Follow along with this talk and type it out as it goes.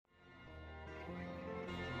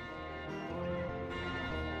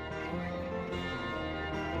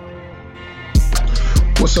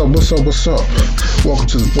What's up? Welcome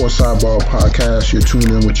to the Sports Sidebar Podcast. You're tuned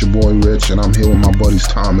in with your boy Rich, and I'm here with my buddies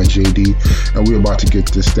Tom and JD, and we're about to get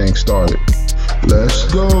this thing started.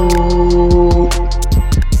 Let's go!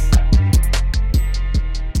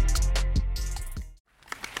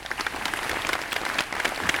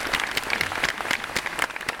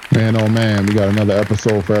 Man, oh man, we got another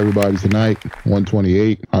episode for everybody tonight,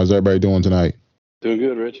 128. How's everybody doing tonight? Doing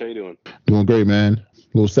good, Rich. How you doing? Doing great, man.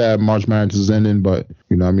 A little sad March Madness is ending, but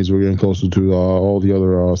that means we're getting closer to all the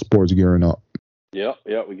other sports gearing up. Yep.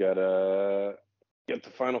 We got the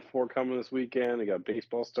Final Four coming this weekend. We got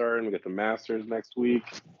baseball starting. We got the Masters next week.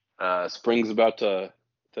 Spring's about to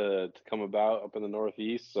come about up in the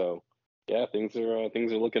Northeast. So yeah, things are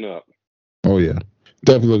looking up. Oh yeah,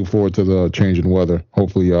 definitely looking forward to the change in weather.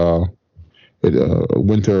 Hopefully,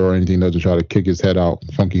 winter or anything doesn't try to kick his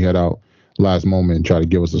funky head out last moment and try to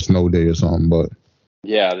give us a snow day or something. But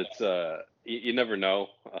yeah, that's you never know,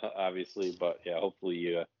 obviously, but yeah, hopefully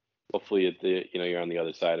you're on the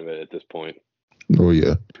other side of it at this point. Oh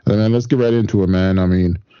yeah, and then let's get right into it, man. I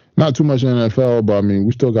mean, not too much in the NFL, but I mean,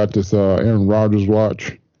 we still got this Aaron Rodgers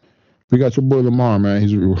watch. We got your boy Lamar, man.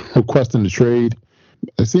 He's requesting the trade.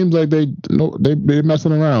 It seems like they're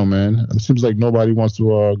messing around, man. It seems like nobody wants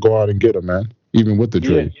to go out and get him, man, even with the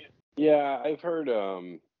trade. Yeah, I've heard.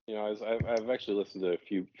 I've actually listened to a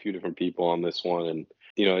few different people on this one, and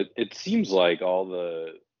it seems like all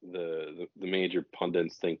the major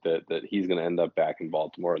pundits think that he's going to end up back in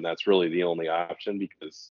Baltimore, and that's really the only option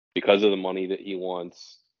because of the money that he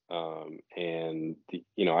wants. And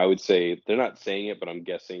I would say they're not saying it, but I'm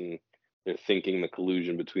guessing they're thinking the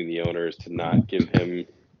collusion between the owners to not give him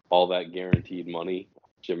all that guaranteed money.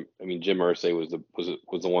 Jim Irsay was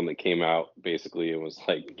the one that came out basically and was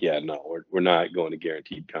like, yeah, no, we're not going to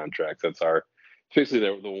guaranteed contracts. That's basically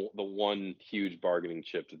the one huge bargaining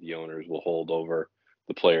chip that the owners will hold over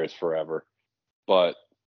the players forever. But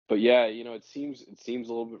yeah, it seems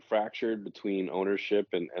a little bit fractured between ownership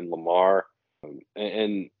and Lamar.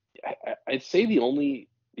 And I'd say the only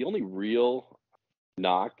real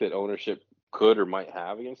knock that ownership could or might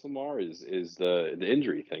have against Lamar is the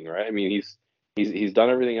injury thing, right? I mean, he's done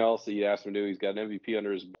everything else that you asked him to do. He's got an MVP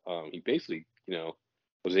under his. He basically,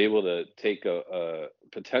 was able to take a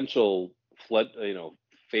potential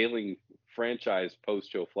failing franchise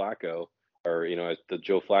post Joe Flacco, or as the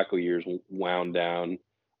Joe Flacco years wound down,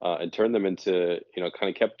 and turn them into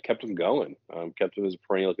kind of kept him going, kept him as a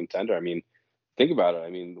perennial contender. I mean, think about it. I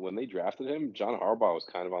mean, when they drafted him, John Harbaugh was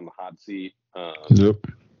kind of on the hot seat. Yep.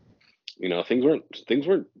 Things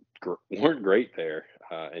weren't great there,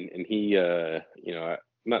 and he,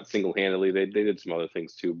 not single-handedly. They did some other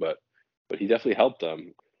things too, but he definitely helped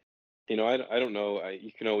them. I don't know.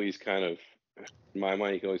 You can always kind of, in my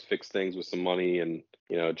mind, you can always fix things with some money, and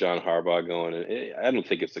John Harbaugh going. And I don't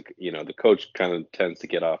think it's the coach kind of tends to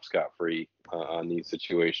get off scot-free on these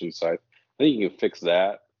situations. So I think you can fix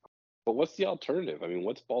that. But what's the alternative? I mean,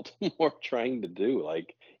 what's Baltimore trying to do?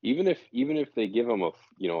 Like, even if they give him a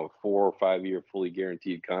 4 or 5 year fully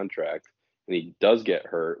guaranteed contract, and he does get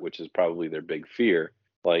hurt, which is probably their big fear.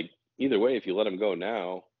 Like, either way, if you let him go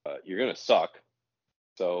now, you're gonna suck.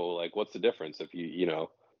 So, like, what's the difference? If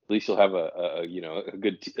at least you'll have a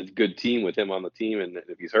good team with him on the team, and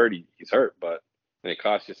if he's hurt, he's hurt. But and it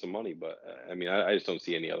costs you some money. But I mean, I just don't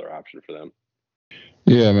see any other option for them.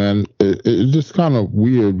 Yeah, man, it's just kind of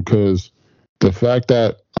weird because the fact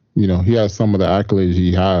that he has some of the accolades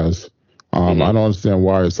he has, I don't understand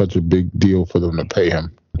why it's such a big deal for them to pay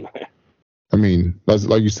him. I mean,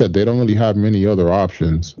 like you said, they don't really have many other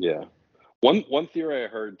options. Yeah. One theory I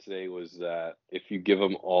heard today was that if you give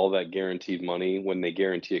them all that guaranteed money, when they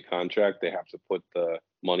guarantee a contract, they have to put the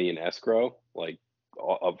money in escrow, like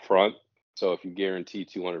up front. So if you guarantee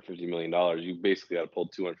 $250 million, you basically got to pull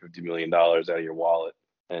 $250 million out of your wallet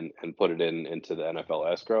and put it into the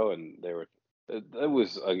NFL escrow. And it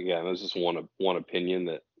was just one opinion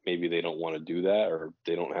that maybe they don't want to do that, or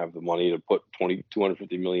they don't have the money to put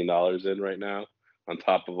 $250 million in right now on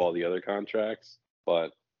top of all the other contracts.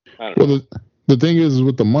 But I don't know. Well, the thing is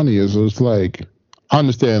with the money is it's like, I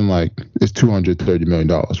understand like it's $230 million,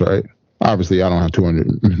 right? Obviously I don't have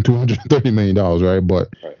 $230 million, right? But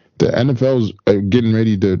right. The NFL's getting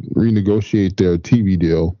ready to renegotiate their TV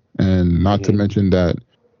deal, and not to mention that,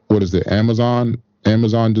 what is it? Amazon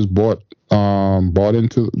just bought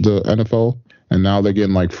into the NFL, and now they're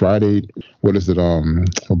getting like Friday. What is it? A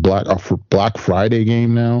Black Friday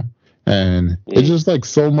game now, and it's just like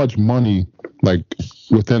so much money like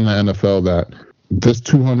within the NFL that this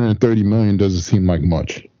 $230 million doesn't seem like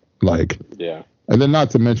much. Like, yeah. And then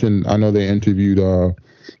not to mention, I know they interviewed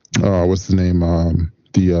what's his name?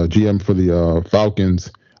 GM for the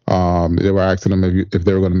Falcons. They were asking him if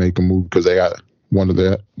they were going to make a move because they got one of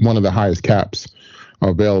the highest caps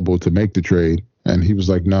available to make the trade, and he was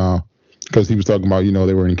like, "Nah," because he was talking about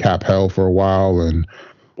they were in cap hell for a while and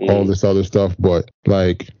all this other stuff, but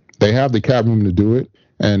like they have the cap room to do it.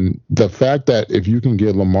 And the fact that if you can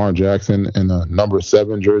get Lamar Jackson in a number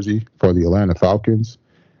 7 jersey for the Atlanta Falcons,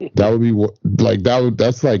 that would be like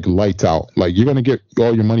that's like lights out. Like you're gonna get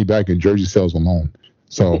all your money back in jersey sales alone.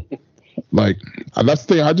 So like that's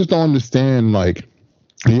the thing. I just don't understand. Like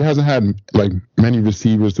he hasn't had like many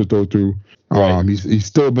receivers to throw through. Right. He's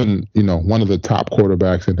still been one of the top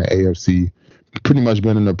quarterbacks in the AFC. Pretty much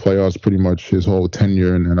been in the playoffs pretty much his whole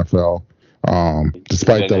tenure in the NFL.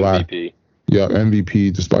 Despite the last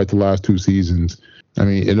MVP, despite the last 2 seasons. I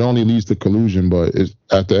mean, it only leads to collusion, but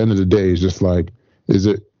at the end of the day, it's just like, is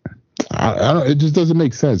it? I don't. It just doesn't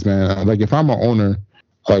make sense, man. Like if I'm an owner,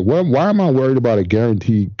 like why am I worried about a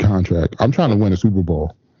guaranteed contract? I'm trying to win a Super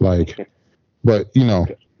Bowl, like, but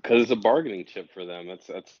because it's a bargaining chip for them.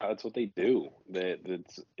 That's what they do.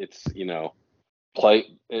 It's play.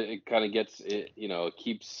 It kind of gets it.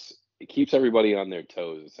 It keeps everybody on their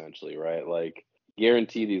toes essentially, right? Like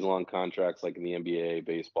guarantee these long contracts, like in the NBA,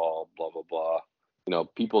 baseball, blah blah blah.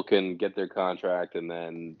 People can get their contract, and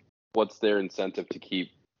then what's their incentive to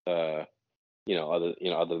keep?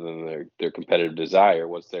 Other than their competitive desire,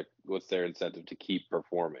 what's their incentive to keep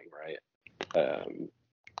performing, right?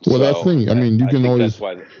 Well, that's the thing. I mean, you can always. That's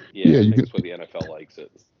why. That's why the NFL likes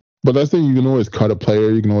it. But that's the thing. You can always cut a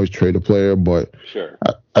player. You can always trade a player. But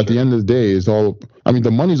at the end of the day, it's all. I mean,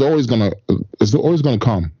 the money's always gonna. It's always gonna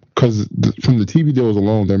come because from the TV deals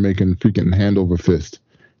alone, they're making freaking hand over fist.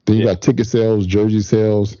 Then you got ticket sales, jersey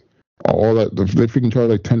sales, all that. They freaking charge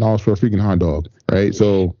like $10 for a freaking hot dog, right?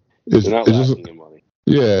 So it's just. Money.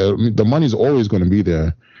 Yeah, I mean, the money's always going to be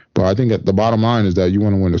there. But I think that the bottom line is that you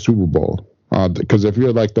want to win the Super Bowl. Because if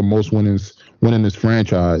you're like the most winningest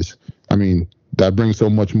franchise, I mean, that brings so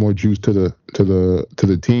much more juice to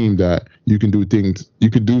the team that you can do things. You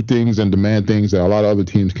could do things and demand things that a lot of other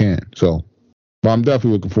teams can't. So, but I'm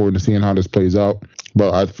definitely looking forward to seeing how this plays out.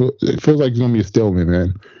 But it feels like it's gonna be a stalemate,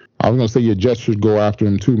 man. I was gonna say your Jets should go after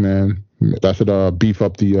him too, man. That should beef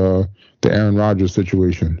up the Aaron Rodgers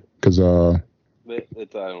situation because they're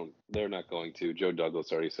not going to. Joe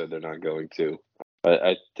Douglas already said they're not going to.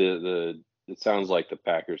 It sounds like the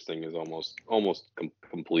Packers thing is almost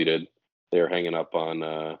completed. They're hanging up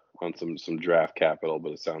on some draft capital,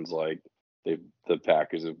 but it sounds like the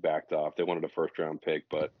Packers have backed off. They wanted a first round pick,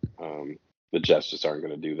 but the Jets just aren't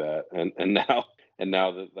going to do that. And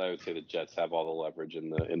now that I would say the Jets have all the leverage in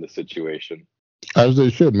the situation. As they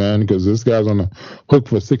should, man, because this guy's on the hook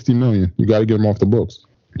for $60 million. You got to get him off the books.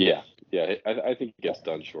 Yeah. I think it gets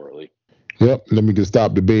done shortly. Yep. Then we can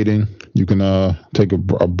stop debating. You can take a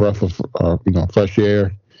breath of fresh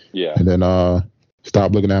air. Yeah. And then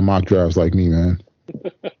stop looking at mock drafts like me, man.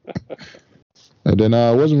 And then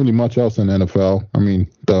it wasn't really much else in the NFL. I mean,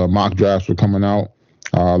 the mock drafts were coming out.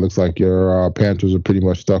 Looks like your Panthers are pretty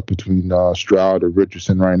much stuck between Stroud or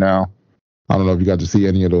Richardson right now. I don't know if you got to see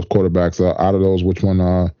any of those quarterbacks. Out of those, which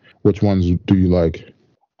ones do you like?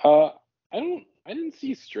 I didn't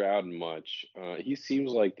see Stroud much. He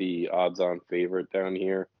seems like the odds-on favorite down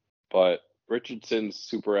here, but Richardson's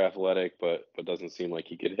super athletic, but doesn't seem like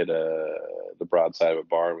he could hit the broadside of a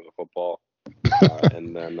barn with a football.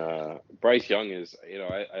 And then Bryce Young is,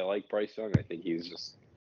 I like Bryce Young. I think he's just,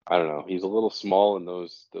 I don't know, he's a little small, and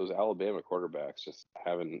those Alabama quarterbacks just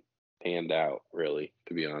haven't panned out, really,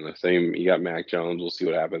 to be honest. You got Mac Jones. We'll see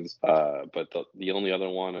what happens. But the only other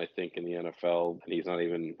one I think in the NFL, and he's not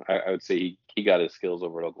even, I would say he got his skills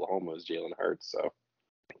over at Oklahoma, is Jalen Hurts. So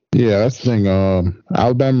yeah, that's the thing.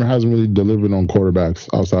 Alabama hasn't really delivered on quarterbacks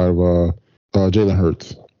outside of Jalen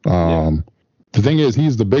Hurts. The thing is,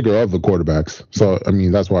 he's the bigger of the quarterbacks, so I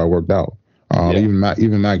mean that's why it worked out. Even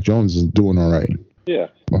Mac Jones is doing all right. Yeah.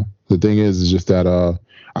 The thing is just that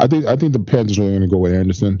I think the Panthers are going to go with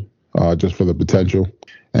Anderson. Just for the potential,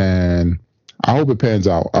 and I hope it pans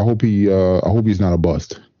out. I hope he's not a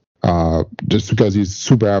bust. Just because he's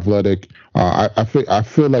super athletic, I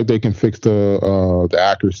feel like they can fix the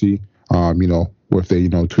accuracy. If they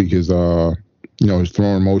tweak his his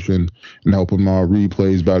throwing motion and help him read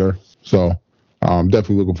plays better. So I'm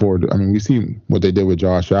definitely looking forward to. I mean, we see what they did with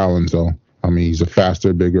Josh Allen. So I mean, he's a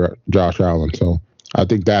faster, bigger Josh Allen. So I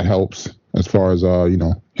think that helps as far as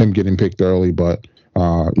him getting picked early, but.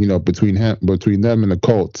 Between them and the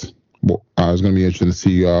Colts, it's going to be interesting to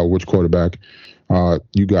see which quarterback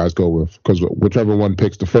you guys go with, because whichever one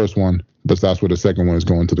picks the first one, that's where the second one is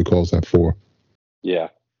going to the Colts at 4. Yeah,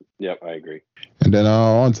 I agree. And then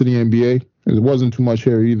on to the NBA. It wasn't too much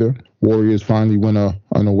here either. Warriors finally win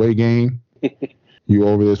an away game. You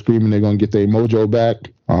over there screaming they're gonna get their mojo back.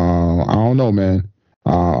 I don't know, man.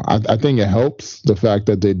 I think it helps the fact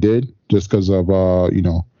that they did, just because of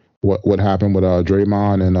what happened with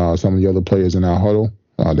Draymond and some of the other players in our huddle.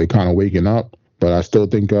 They kind of waking up, but I still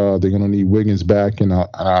think they're gonna need Wiggins back, and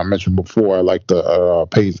I mentioned before I like the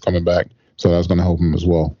Payton coming back, so that's gonna help him as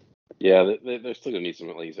well. Yeah, they're still gonna need some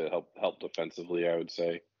at least to help defensively, I would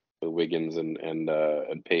say, with Wiggins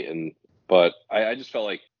and Peyton. But I just felt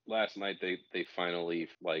like last night they finally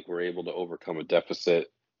were able to overcome a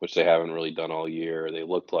deficit, which they haven't really done all year. They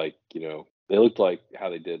looked like how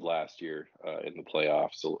they did last year in the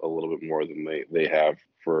playoffs, a little bit more than they have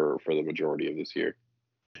for the majority of this year.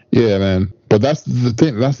 Yeah, man. But that's the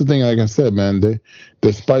thing. That's the thing. Like I said, man,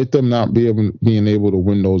 despite them not being able to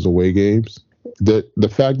win those away games,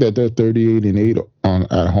 the fact that they're 38-8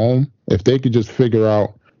 at home, if they could just figure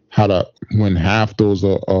out how to win half those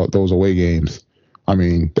away games, I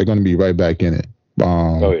mean, they're going to be right back in it.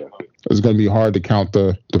 Oh yeah, it's going to be hard to count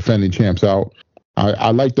the defending champs out.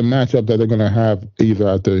 I like the matchup that they're going to have either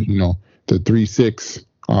at the 3-6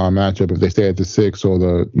 matchup if they stay at the 6,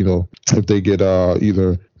 or if they get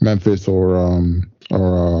either Memphis or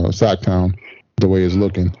Sacktown, the way it's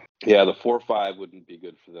looking. Yeah, the 4-5 wouldn't be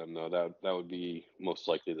good for them though. That would be most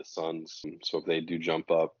likely the Suns. So if they do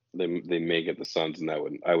jump up, they may get the Suns, and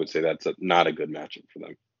I would say that's not a good matchup for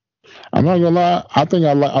them. I'm not gonna lie. I think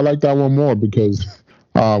I like that one more because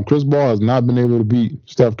Chris Paul has not been able to beat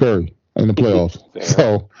Steph Curry in the playoffs.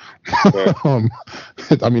 So,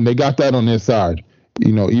 I mean, they got that on their side.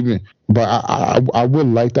 But I would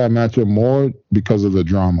like that matchup more because of the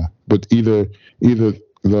drama. But either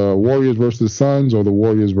the Warriors versus Suns or the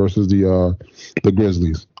Warriors versus the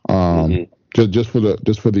Grizzlies. Just for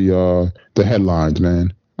the headlines,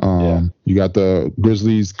 man. You got the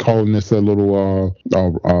Grizzlies calling this a little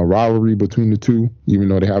rivalry between the two, even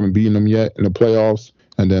though they haven't beaten them yet in the playoffs.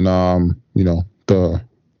 And then the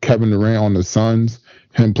Kevin Durant on the Suns,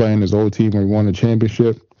 him playing his old team when he won the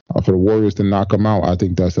championship. For the Warriors to knock them out, I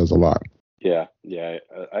think that says a lot. Yeah,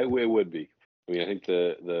 it would be. I mean, I think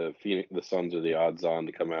the Suns are the odds-on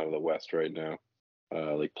to come out of the West right now,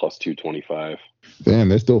 like plus 225. Damn,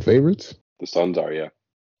 they're still favorites? The Suns are, yeah.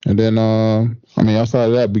 And then, outside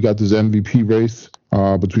of that, we got this MVP race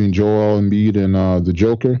between Joel Embiid and the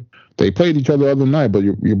Joker. They played each other the other night, but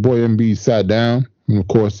your boy Embiid sat down. And of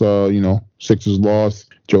course, Sixers lost.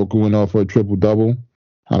 Joker went off for a triple-double.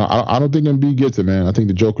 I don't think Embiid gets it, man. I think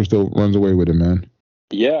the Joker still runs away with it, man.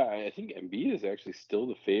 Yeah, I think Embiid is actually still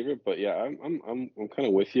the favorite, but yeah, I'm kind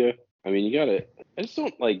of with you. I mean, you gotta. I just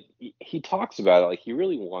don't like. He talks about it like he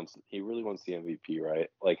really wants the MVP, right?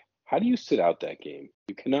 Like, how do you sit out that game?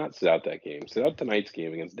 You cannot sit out that game. Sit out tonight's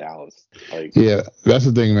game against Dallas. Yeah, that's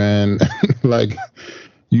the thing, man. That's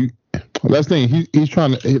the thing. He's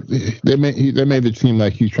trying to. They made it seem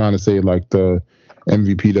like he's trying to say like the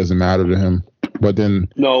MVP doesn't matter to him. But then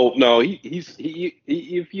no, he's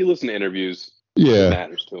if you listen to interviews, yeah, it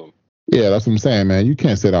matters to him. Yeah, that's what I'm saying, man. You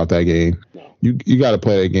can't sit out that game. No. You got to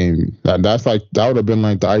play that game. That would have been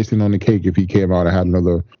like the icing on the cake if he came out and had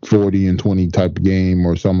another 40 and 20 type of game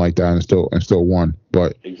or something like that and still won.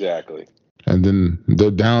 But exactly. And then they're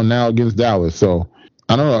down now against Dallas. So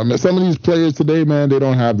I don't know. I mean, some of these players today, man, they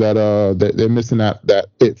don't have that. They're missing that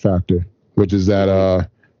it factor, which is that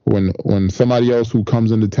when somebody else who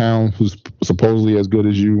comes into town who's supposedly as good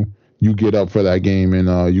as you get up for that game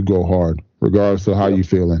and you go hard, regardless of how you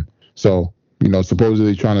feeling. So,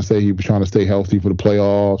 supposedly trying to say he was trying to stay healthy for the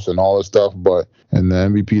playoffs and all this stuff, and the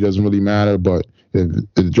MVP doesn't really matter. But if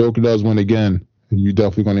the Joker does win again, you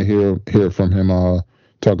definitely going to hear from him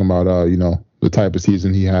talking about the type of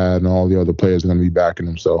season he had, and all the other players are going to be backing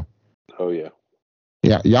him. So, oh yeah,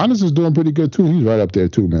 Giannis is doing pretty good too. He's right up there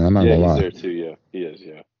too, man. I'm not gonna lie. Yeah, he's there too. Yeah, he is.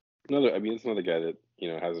 Yeah. It's another guy that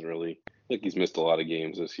hasn't really. I think he's missed a lot of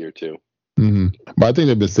games this year too. Mm-hmm. But I think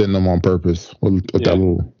they've been sitting him on purpose with that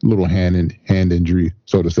little hand injury,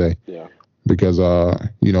 so to say. Yeah. Because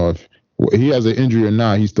if he has an injury or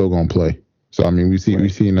not, he's still gonna play. So I mean, we see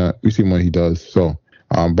what he does. So,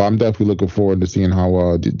 but I'm definitely looking forward to seeing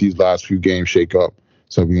how these last few games shake up,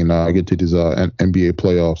 so we can get to these NBA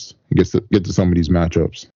playoffs, get to some of these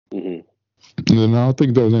matchups. Mm-hmm. And I don't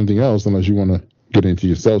think there was anything else unless you want to get into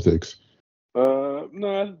your Celtics.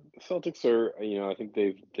 No, Celtics are. I think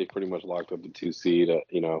they've pretty much locked up the 2 seed.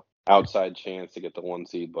 Outside chance to get the 1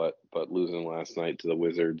 seed, but losing last night to the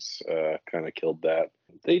Wizards kind of killed that.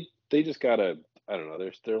 They just gotta. I don't know.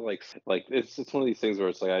 They're like it's one of these things where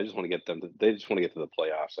it's like I just want to get them. They just want to get to the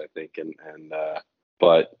playoffs. I think,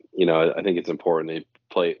 but I think it's important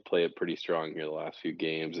play it pretty strong here the last few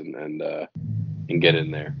games and get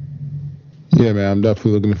in there. Yeah, man, I'm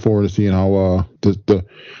definitely looking forward to seeing how the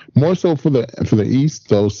more so for the East,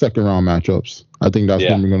 those second round matchups. I think that's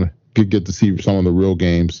when we're gonna get to see some of the real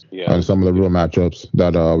games and some of the real matchups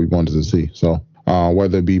that we wanted to see. So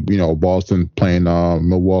whether it be Boston playing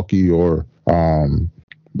Milwaukee or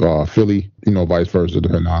Philly, vice versa,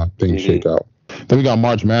 depending on how things shake out. Then we got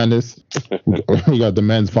March Madness. We got the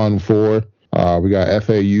men's Final Four. We got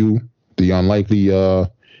FAU, the unlikely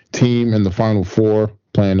team in the Final Four,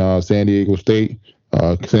 playing San Diego State.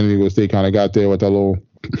 San Diego State kind of got there with that little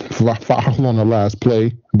foul on the last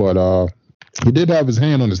play, but he did have his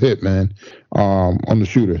hand on his hip, man, on the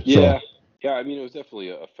shooter. Yeah, yeah. I mean, it was definitely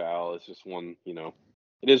a foul. It's just one, it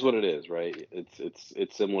is what it is, right?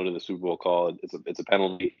 It's similar to the Super Bowl call. It's a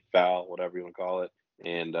penalty, foul, whatever you want to call it,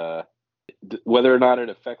 and whether or not it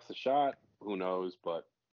affects the shot, who knows? But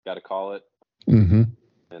got to call it, and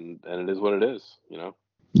it is what it is,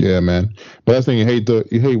 Yeah, man. But that's the thing,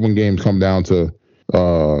 you hate when games come down to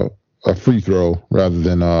a free throw rather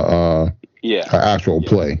than an actual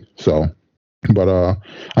play. So, but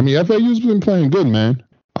I mean, FAU's been playing good, man.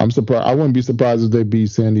 I'm surprised. I wouldn't be surprised if they beat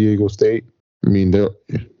San Diego State. I mean, they're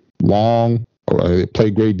long. They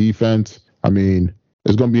play great defense. I mean,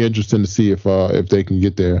 it's going to be interesting to see if they can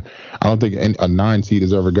get there. I don't think a 9 seed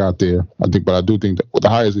has ever got there. But I do think that the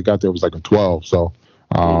highest it got there was like a 12. So,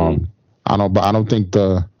 I don't think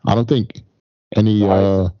any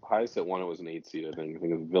highest that won it was an 8 seed. I think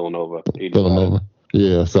it was Villanova. 85. Villanova.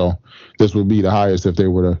 Yeah. So this would be the highest if they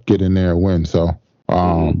were to get in there and win. So,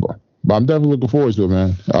 but I'm definitely looking forward to it,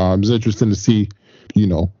 man. It's interesting to see,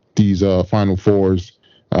 these Final Fours.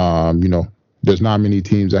 There's not many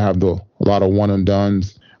teams that have a lot of one and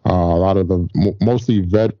dones. A lot of the mostly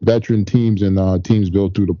veteran teams and teams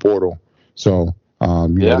built through the portal. So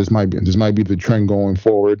this might be the trend going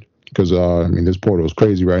forward because this portal is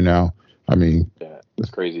crazy right now. I mean, it's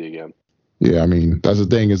crazy again. Yeah, I mean that's the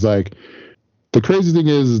thing. Is like the crazy thing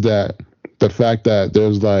is that the fact that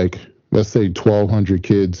there's like let's say 1,200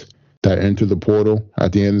 kids that enter the portal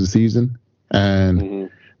at the end of the season, and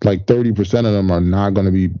like 30% of them are not going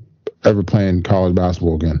to be ever playing college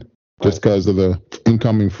basketball again, just because of the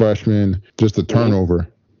incoming freshmen, just the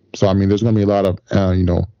turnover. So I mean, there's going to be a lot of well,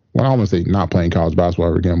 I don't want to say not playing college basketball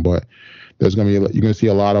ever again, but there's going to be you're going to see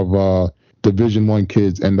a lot of Division I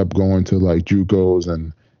kids end up going to like JUCOs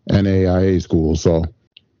and NAIA schools. So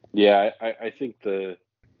yeah, I think the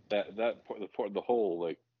whole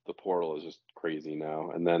like the portal is just crazy now,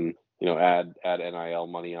 and then add NIL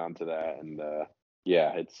money onto that, and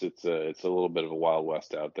it's a little bit of a wild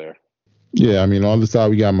west out there. Yeah, I mean on the side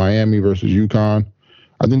we got Miami versus UConn.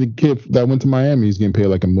 I think the kid that went to Miami is getting paid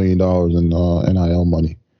like $1 million in NIL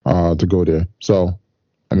money to go there. So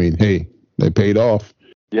I mean, hey, they paid off.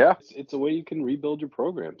 Yeah, it's a way you can rebuild your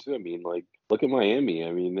program too. I mean, like look at Miami.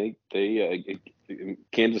 I mean, they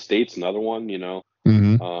Kansas State's another one.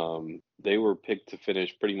 They were picked to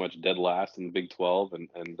finish pretty much dead last in the Big 12,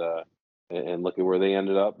 and look at where they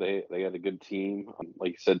ended up. They had a good team.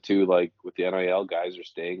 Like you said too, like with the NIL, guys are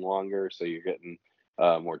staying longer, so you're getting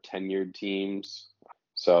more tenured teams.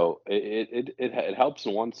 So it helps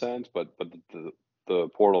in one sense, but the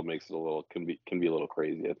portal makes it can be a little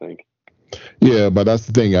crazy, I think. Yeah, but that's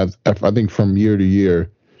the thing. I think from year to year,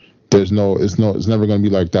 it's never going to be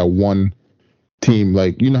like that one team.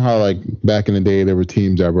 Like how like back in the day there were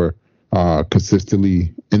teams that were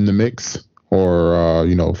consistently in the mix or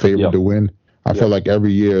favored to win. I feel like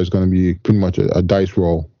every year is going to be pretty much a dice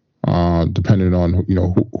roll, depending on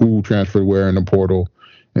who transferred where in the portal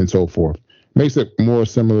and so forth. Makes it more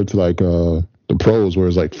similar to like the pros, where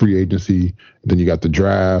it's like free agency, then you got the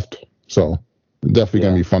draft. So definitely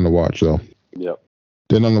going to be fun to watch, though. Yep.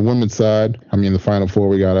 Then on the women's side, I mean, the Final Four,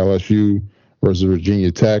 we got LSU versus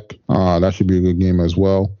Virginia Tech. That should be a good game as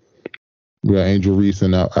well. We got Angel Reese at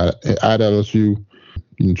LSU.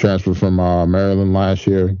 You transferred from Maryland last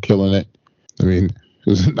year, killing it. I mean,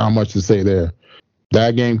 there's not much to say there.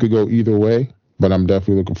 That game could go either way, but I'm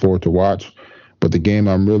definitely looking forward to watch. But the game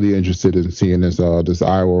I'm really interested in seeing is this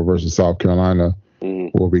Iowa versus South Carolina,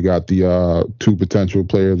 where we got the 2 potential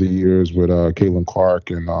player of the years with Caitlin Clark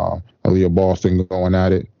and Aaliyah Boston going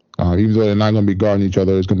at it. Even though they're not going to be guarding each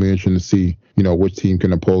other, it's going to be interesting to see, which team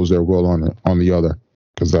can oppose their will on the other.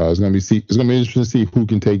 Because it's going to be interesting to see who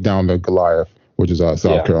can take down the Goliath, which is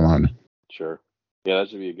South Carolina. Sure. Yeah, that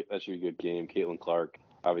should be a good game. Caitlin Clark,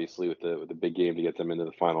 obviously, with the big game to get them into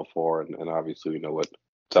the Final Four, and obviously we know what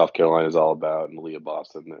South Carolina is all about, and Aaliyah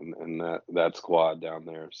Boston and that squad down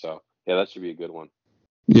there. So yeah, that should be a good one.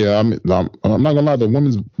 Yeah, I'm not gonna lie. The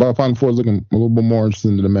women's Final Four is looking a little bit more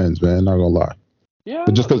interesting than the men's, man. Not gonna lie. Yeah,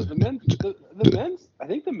 But just because the men's, I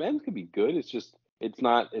think the men's could be good. It's just it's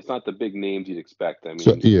not the big names you'd expect. I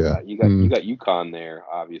so mean, yeah, you got UConn there,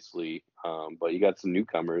 obviously, but you got some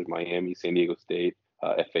newcomers: Miami, San Diego State,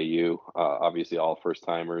 FAU, obviously all first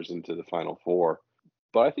timers into the Final Four.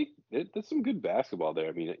 But I think there's some good basketball there.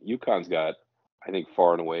 I mean, UConn's got, I think,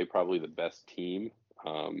 far and away probably the best team.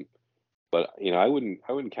 But I wouldn't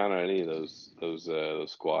count on any of those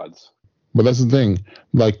squads. but that's the thing.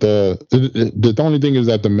 Like the only thing is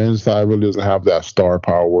that the men's side really doesn't have that star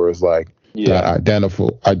power where it's like that Yeah,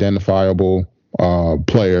 identifiable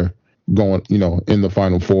player going, in the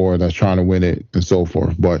Final Four that's trying to win it and so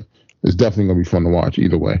forth. But it's definitely gonna be fun to watch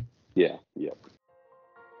either way. yeah, yeah.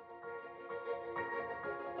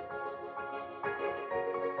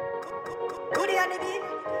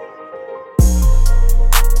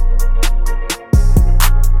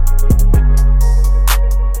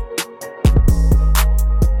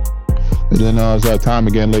 And then it's that time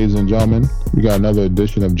again, ladies and gentlemen. We got another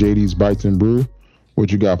edition of JD's Bites and Brew.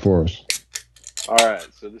 What you got for us? All right,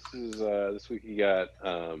 so this week you got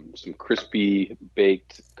some crispy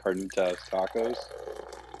baked carnitas tacos.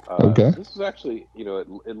 Okay. This was actually,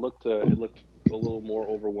 it looked a little more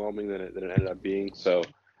overwhelming than it ended up being. So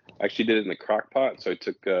I actually did it in the crock pot. So I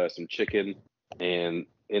took some chicken and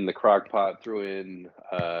in the crock pot threw in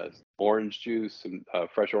orange juice, some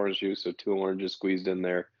fresh orange juice, so 2 oranges squeezed in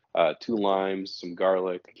there, 2 limes, some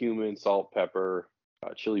garlic, cumin, salt, pepper,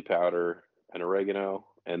 chili powder, and oregano,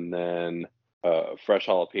 and then fresh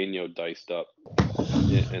jalapeno diced up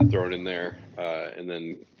and thrown in there, and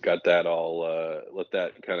then got that all let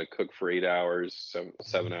that kind of cook for 8 hours,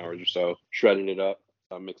 7 hours or so. Shredded it up,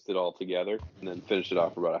 mixed it all together, and then finished it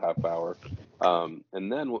off for about a half hour.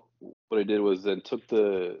 And then what I did was then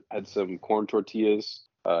had some corn tortillas,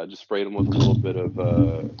 just sprayed them with a little bit of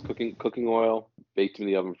cooking oil, baked them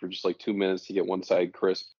in the oven for just like 2 minutes to get one side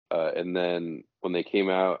crisp. And then when they came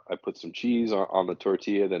out, I put some cheese on the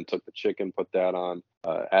tortilla, then took the chicken, put that on,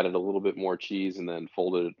 added a little bit more cheese, and then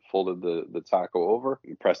folded the taco over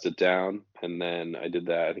and pressed it down. And then I did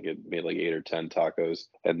that. I think it made like 8 or 10 tacos,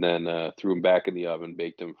 and then threw them back in the oven,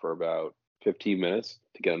 baked them for about 15 minutes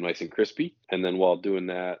to get them nice and crispy. And then while doing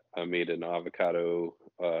that, I made an avocado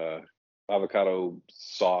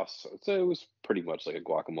sauce. I'd say it was pretty much like a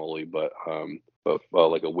guacamole, but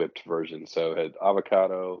like a whipped version. So it had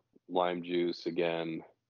avocado, lime juice again.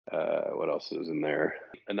 What else was in there?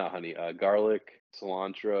 Not honey. Garlic,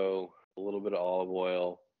 cilantro, a little bit of olive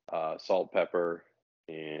oil, salt, pepper,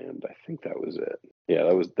 and I think that was it. Yeah,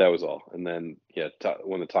 that was all. And then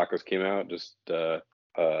when the tacos came out, just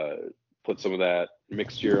put some of that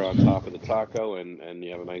mixture on top of the taco, and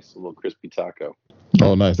you have a nice little crispy taco.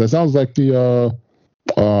 Oh, nice. That sounds like the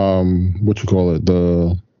what you call it?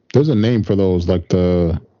 There's a name for those, like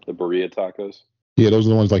the burrito tacos. Yeah, those are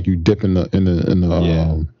the ones like you dip in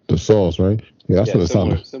the sauce, right? Yeah, that's what it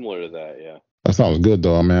sounds. Similar to that, yeah. That sounds good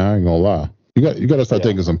though, man. I ain't gonna lie. You got to start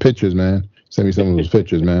taking some pictures, man. Send me some of those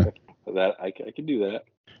pictures, man. That I can do that.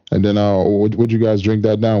 And then what'd you guys drink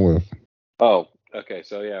that down with? Oh, okay.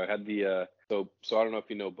 So yeah, I had the so I don't know if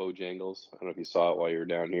you know Bojangles. I don't know if you saw it while you were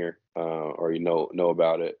down here, or you know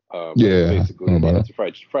about it. Yeah, basically, it's a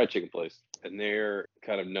fried chicken place, and they're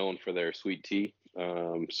kind of known for their sweet tea.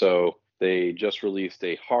 So they just released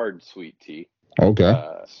a hard sweet tea. Okay.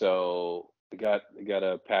 So I got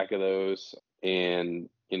a pack of those, and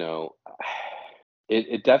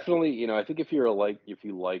it definitely, I think if you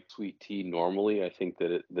like sweet tea normally, I think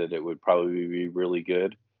that it would probably be really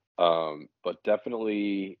good. But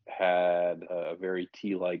definitely had a very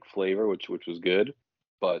tea-like flavor, which was good,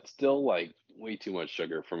 but still like way too much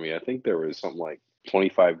sugar for me. I think there was something like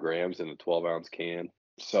 25 grams in a 12-ounce can.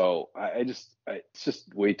 So it's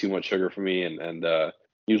just way too much sugar for me, and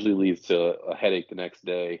usually leads to a headache the next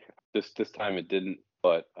day. This time it didn't,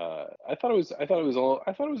 but I thought it was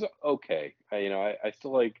okay. I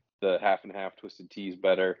still like the half and half twisted teas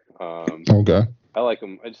better. Okay. I like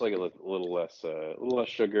them. I just like a little less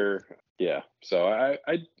sugar. Yeah. So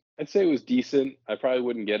I'd say it was decent. I probably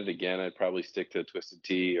wouldn't get it again. I'd probably stick to twisted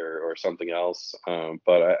tea or something else.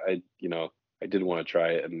 But I did want to try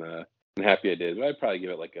it, and I'm happy I did. But I'd probably give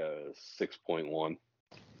it like a 6.1.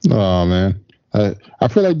 Oh man, I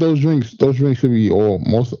feel like those drinks should be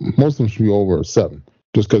most of them should be over a 7,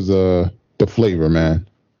 just because the flavor, man.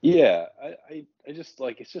 Yeah, I just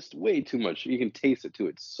like, it's just way too much. You can taste it too.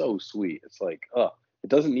 It's so sweet. It's like, it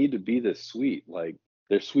doesn't need to be this sweet. Like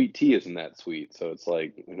their sweet tea isn't that sweet, so it's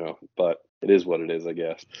like, but it is what it is, I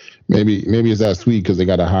guess. Maybe it's that sweet because they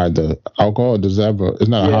got to hide the alcohol. Does it have it's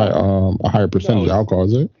not a higher percentage of alcohol,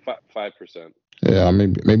 is it? 5%. Yeah,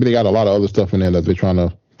 maybe they got a lot of other stuff in there that they're trying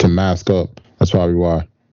to mask up. That's probably why.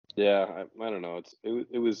 Yeah, I don't know.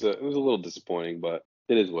 It was a little disappointing, but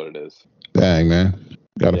it is what it is. Dang, man.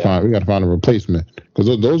 We gotta find a replacement because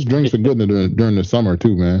those drinks are good during the summer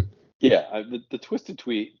too, man. Yeah, the twisted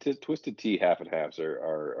tea half and halves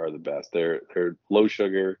are the best. They're low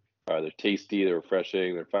sugar, they're tasty, they're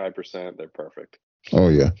refreshing, they're 5%, they're perfect. Oh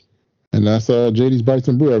yeah, and that's JD's Bites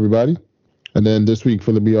and Brew, everybody. And then this week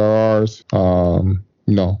for the BRRs,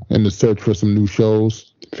 in the search for some new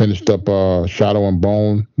shows, finished up Shadow and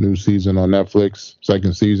Bone, new season on Netflix,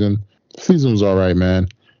 second season. The season was all right, man.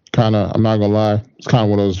 I'm not gonna lie, it's kind of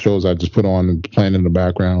one of those shows I just put on and playing in the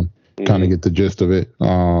background, kind of get the gist of it.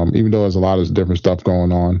 Even though there's a lot of different stuff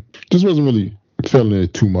going on, just wasn't really feeling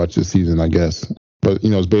it too much this season, I guess. But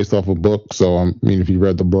it's based off a book, so if you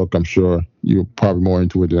read the book, I'm sure you're probably more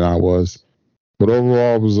into it than I was. But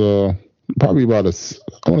overall, it was probably about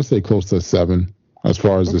I want to say close to a 7 as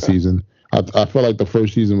far as the season. I felt like the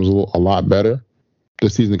first season was a lot better.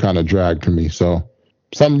 This season kind of dragged for me, so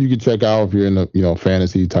something you could check out if you're in the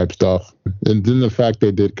fantasy type stuff. And then the fact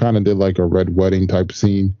they did like a red wedding type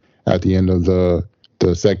scene at the end of the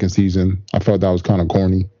second season, I felt that was kind of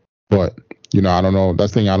corny. But I don't know.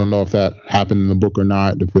 That's the thing. I don't know if that happened in the book or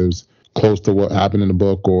not. If it was close to what happened in the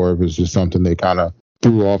book, or if it's just something they kind of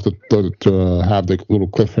threw off to have the little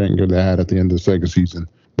cliffhanger they had at the end of the second season.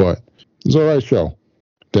 But it's all right show.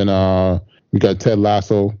 Then we got Ted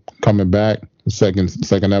Lasso coming back. The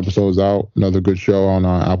second episode's out. Another good show on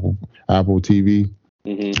Apple TV.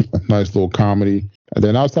 A nice little comedy. And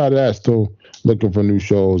then outside of that, still looking for new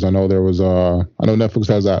shows. I know there was I know Netflix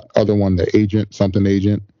has that other one, The Agent, something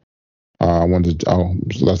Agent. So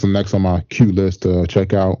that's the next on my queue list to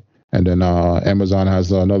check out. And then Amazon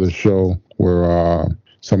has another show where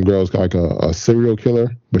some girl's like a serial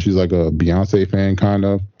killer, but she's like a Beyonce fan kind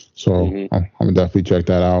of. So I'm gonna definitely check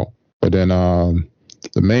that out. But then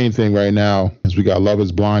the main thing right now is we got Love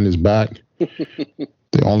Is Blind is back.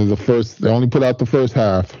 They only put out the first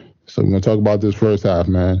half. So we're gonna talk about this first half,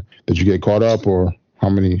 man. Did you get caught up, or how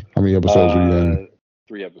many episodes were you in?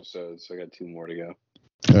 3 episodes. So I got 2 more to go.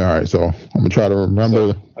 All right, so I'm gonna try to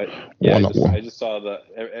remember. I just saw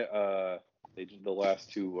they did the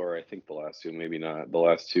last 2, or I think the last 2, maybe not. The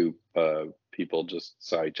last 2 people just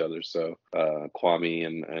saw each other. So Kwame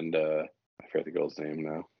and I forget the girl's name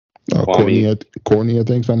now. Courtney, I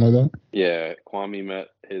think, something like that. Yeah, Kwame met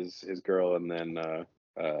his girl, and then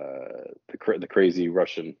the crazy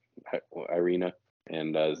Russian Irina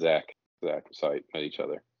and Zach met each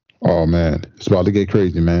other. Oh man, it's about to get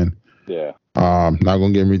crazy, man. Yeah. Not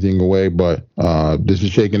gonna give everything away, but this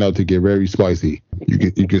is shaking out to get very spicy.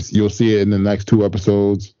 You'll see it in the next 2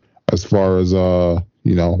 episodes as far as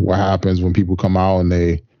what happens when people come out and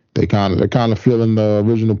they're kind of feeling the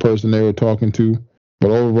original person they were talking to. But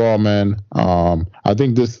overall, man, I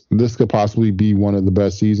think this could possibly be one of the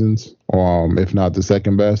best seasons, if not the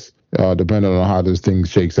second best, depending on how this thing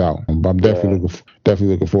shakes out. I'm definitely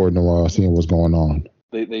looking forward to seeing what's going on.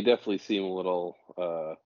 They definitely seem a little.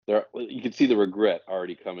 You can see the regret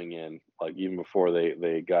already coming in, like even before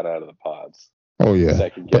they got out of the pods. Oh yeah,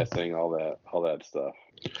 second guessing, all that stuff.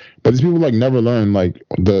 But these people never learn.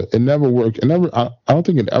 It never worked. I don't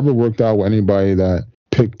think it ever worked out with anybody that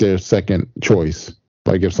picked their second choice.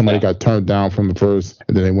 Like if somebody got turned down from the first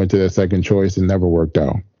and then they went to their second choice, it never worked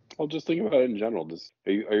out. Well, just think about it in general.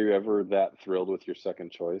 Are you ever that thrilled with your second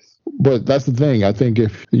choice? But that's the thing. I think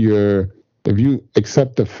if you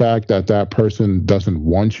accept the fact that person doesn't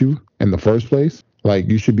want you in the first place,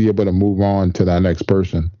 you should be able to move on to that next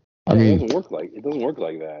person. Yeah, it doesn't work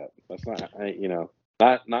like that. That's not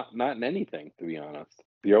not in anything, to be honest.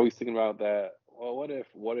 You're always thinking about that. Well, what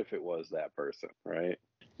if it was that person, right?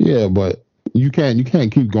 Yeah, but you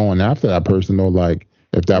can't keep going after that person though.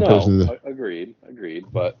 If that person. Agreed.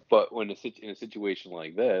 But when in a situation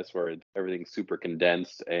like this where everything's super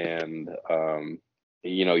condensed and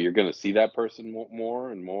you're going to see that person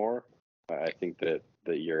more and more. I think that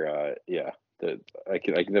you're that I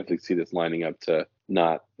can definitely see this lining up to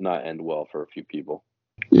not end well for a few people.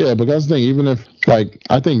 Yeah, but that's the thing. Even if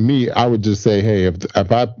I think I would just say, hey,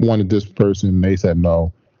 if I wanted this person and they said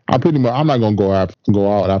no, I'm not gonna go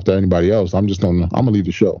out after anybody else. I'm gonna leave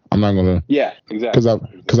the show. I'm not gonna. Yeah, exactly.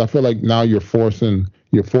 Because I feel like now you're forcing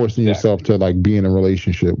yourself to be in a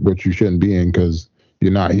relationship, which you shouldn't be in, because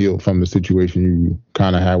you're not healed from the situation you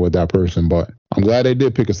kind of had with that person. But I'm glad they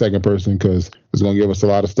did pick a second person, because it's going to give us a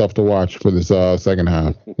lot of stuff to watch for this second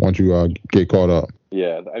half once you get caught up.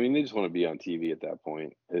 Yeah, I mean, they just want to be on TV at that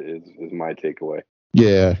point, is my takeaway.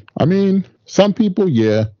 Yeah, I mean, some people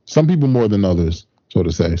more than others, so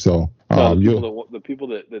to say. So the people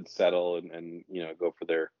that settle and go for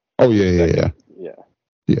their. Oh, yeah.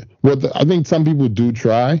 Well, I think some people do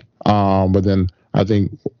try, but then I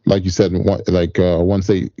think, like you said, once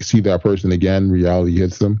they see that person again, reality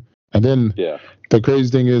hits them. And then the crazy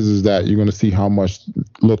thing is that you're going to see how much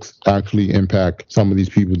looks actually impact some of these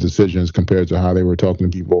people's decisions compared to how they were talking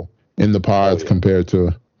to people in the pods compared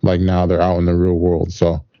to like now they're out in the real world.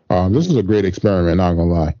 So this is a great experiment, not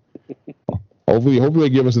gonna lie. Hopefully they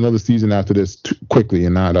give us another season after this quickly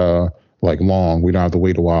and not like long. We don't have to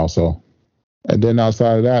wait a while. So, and then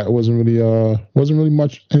outside of that, it wasn't really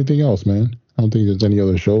much anything else, man. I don't think there's any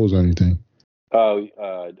other shows or anything. Oh,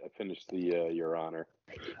 I finished the Your Honor.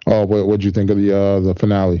 Oh, what'd you think of the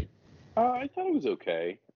finale? I thought it was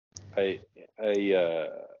okay. I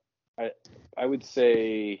would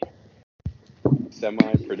say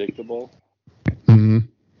semi-predictable. Mm-hmm.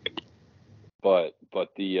 But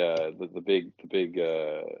the big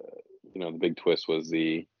the big twist was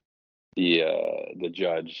the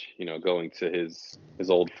judge, going to his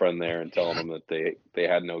old friend there and telling him that they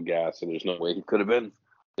had no gas and there's no way there could have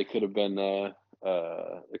been a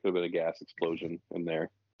gas explosion in there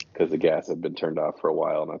because the gas had been turned off for a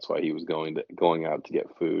while, and that's why he was going out to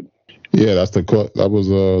get food. Yeah, that was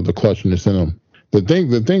the clutchness in him. The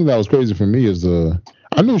thing that was crazy for me is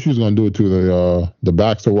I knew she was going to do it to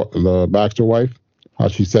the Baxter wife, how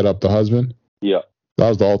she set up the husband. Yeah, that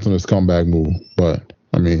was the ultimate scumbag move. But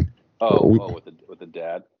I mean, with the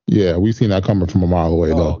dad. Yeah, we seen that coming from a mile away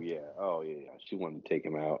though. Oh yeah. She wanted to take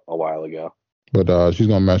him out a while ago. But she's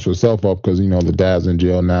gonna mess herself up because the dad's in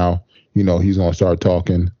jail now. He's gonna start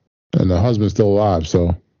talking, and the husband's still alive.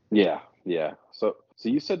 So yeah. So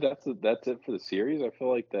you said that's it for the series? I feel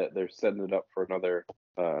like that they're setting it up for another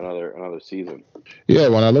season. Yeah,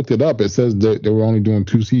 when I looked it up, it says they were only doing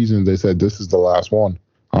 2 seasons. They said this is the last one,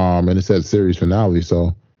 and it said series finale.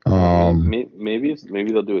 So maybe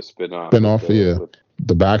they'll do a spin-off. With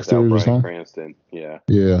the Baxters or something. Cranston, yeah.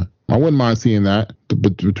 Yeah, I wouldn't mind seeing that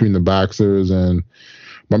between the Baxters and.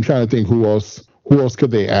 I'm trying to think who else could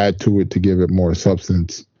they add to it to give it more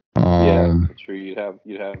substance. Sure.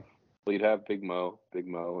 You'd have Big Mo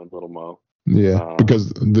and Little Mo. Yeah, because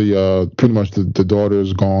the pretty much the daughter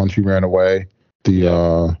is gone. She ran away.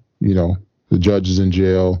 The judge is in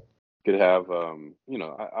jail. You could have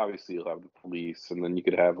obviously you'll have the police, and then you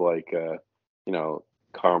could have like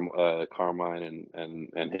Carmine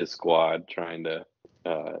and his squad trying to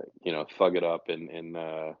thug it up in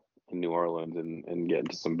New Orleans and get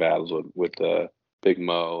into some battles with Big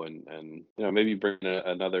Mo and maybe bring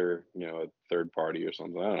another a third party or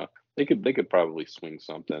something. I don't know. They could probably swing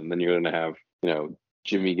something. Then you're gonna have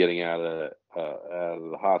Jimmy getting out of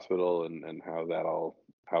the hospital and how that all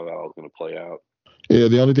is gonna play out. Yeah,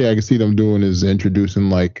 the only thing I can see them doing is introducing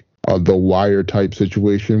like the Wire type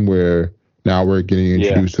situation where now we're getting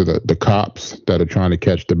introduced to the cops that are trying to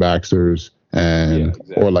catch the Baxters and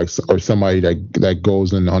or somebody that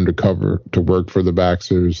goes in undercover to work for the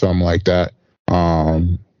Baxters, something like that.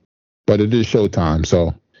 But it is Showtime,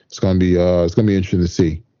 so it's gonna be interesting to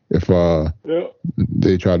see if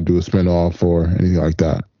they try to do a spinoff or anything like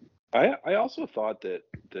that. I also thought that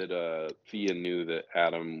Thea knew that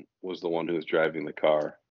Adam was the one who was driving the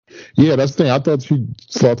car. Yeah, that's the thing. I thought she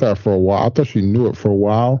thought that for a while. I thought she knew it for a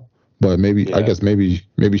while, but I guess maybe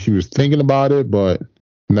she was thinking about it, but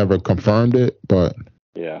never confirmed it. But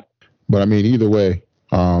I mean, either way,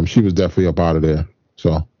 she was definitely up out of there.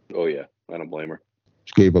 So. Oh yeah, I don't blame her.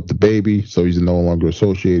 She gave up the baby, so he's no longer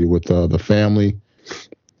associated with the family,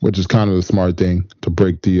 which is kind of the smart thing to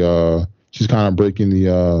break the. She's kind of breaking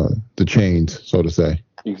the chains, so to say.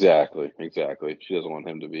 Exactly. She doesn't want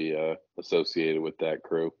him to be associated with that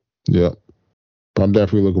crew. Yep. But I'm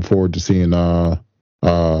definitely looking forward to seeing. Or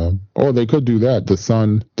they could do that. The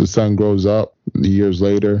son grows up years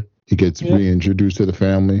later. He gets reintroduced to the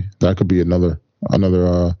family. That could be another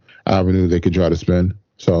avenue they could try to spin.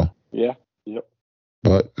 So. Yeah. Yep.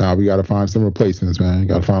 But now we got to find some replacements, man.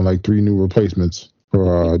 Got to find like 3 new replacements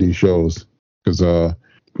for these shows because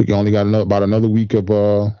we only got about another week of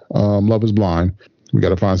Love Is Blind. We got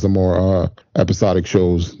to find some more episodic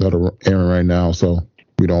shows that are airing right now, so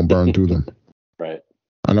we don't burn through them. Right.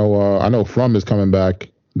 I know From is coming back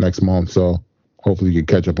next month, so hopefully you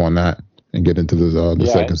can catch up on that and get into the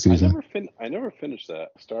second season. I never finished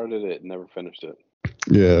that. Started it, never finished it.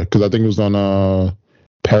 Yeah, because I think it was on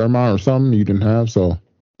Paramount or something you didn't have, so.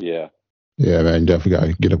 Yeah. Yeah, man, you definitely got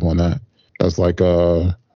to get up on that. That's like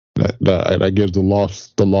that gives the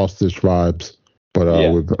Lost-ish vibes, but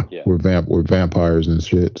with vampires and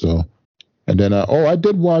shit. So, and then I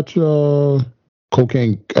did watch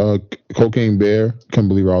Cocaine Bear. Can't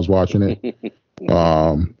believe I was watching it.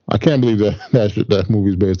 I can't believe that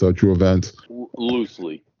movie's based on true events.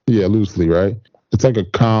 Loosely. Yeah, loosely, right? It's like a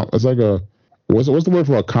what's the word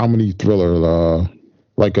for a comedy thriller?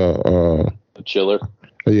 Like a chiller.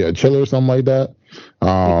 Yeah, a chiller or something like that.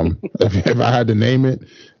 If I had to name it,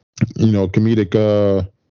 comedic.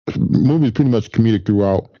 Movie's pretty much comedic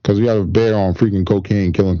throughout because we have a bear on freaking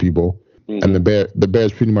cocaine killing people, and the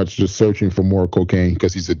bear's pretty much just searching for more cocaine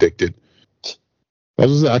because he's addicted.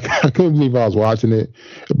 I couldn't believe I was watching it,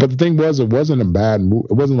 but the thing was, it wasn't a bad movie.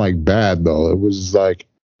 It wasn't like bad though. It was like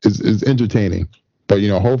it's entertaining. But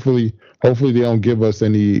hopefully they don't give us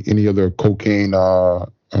any other cocaine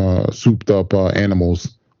souped up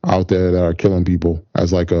animals out there that are killing people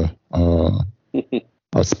as like a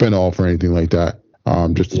spinoff or anything like that.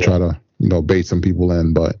 Just to try to bait some people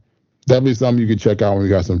in. But definitely something you could check out when you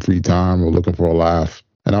got some free time or looking for a laugh.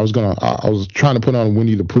 And I was trying to put on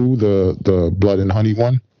Winnie the Pooh, the Blood and Honey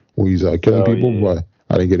one, where he's killing people, but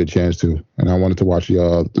I didn't get a chance to. And I wanted to watch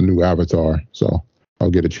the new Avatar, so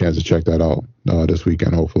I'll get a chance to check that out this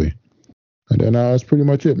weekend, hopefully. And then that's pretty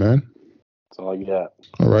much it, man. That's all I got.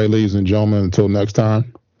 All right, ladies and gentlemen, until next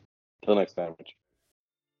time. Until next time, Rich.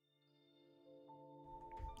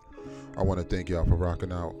 I want to thank y'all for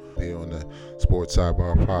rocking out here on the Sports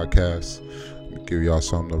Sidebar Podcast. Give y'all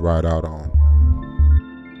something to ride out on.